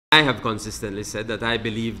I have consistently said that I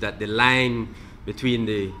believe that the line between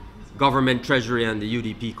the government treasury and the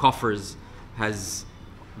UDP coffers has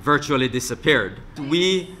virtually disappeared.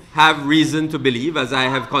 We have reason to believe, as I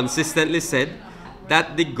have consistently said,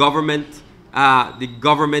 that the government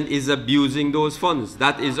is abusing those funds.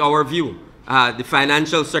 That is our view. The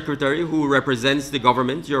financial secretary, who represents the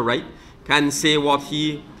government, you're right, can say what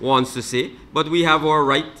he wants to say, but we have a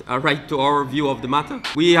right to our view of the matter.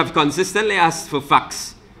 We have consistently asked for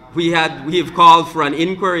facts. We have called for an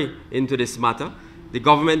inquiry into this matter. The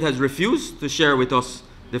government has refused to share with us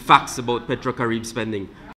the facts about PetroCaribe spending.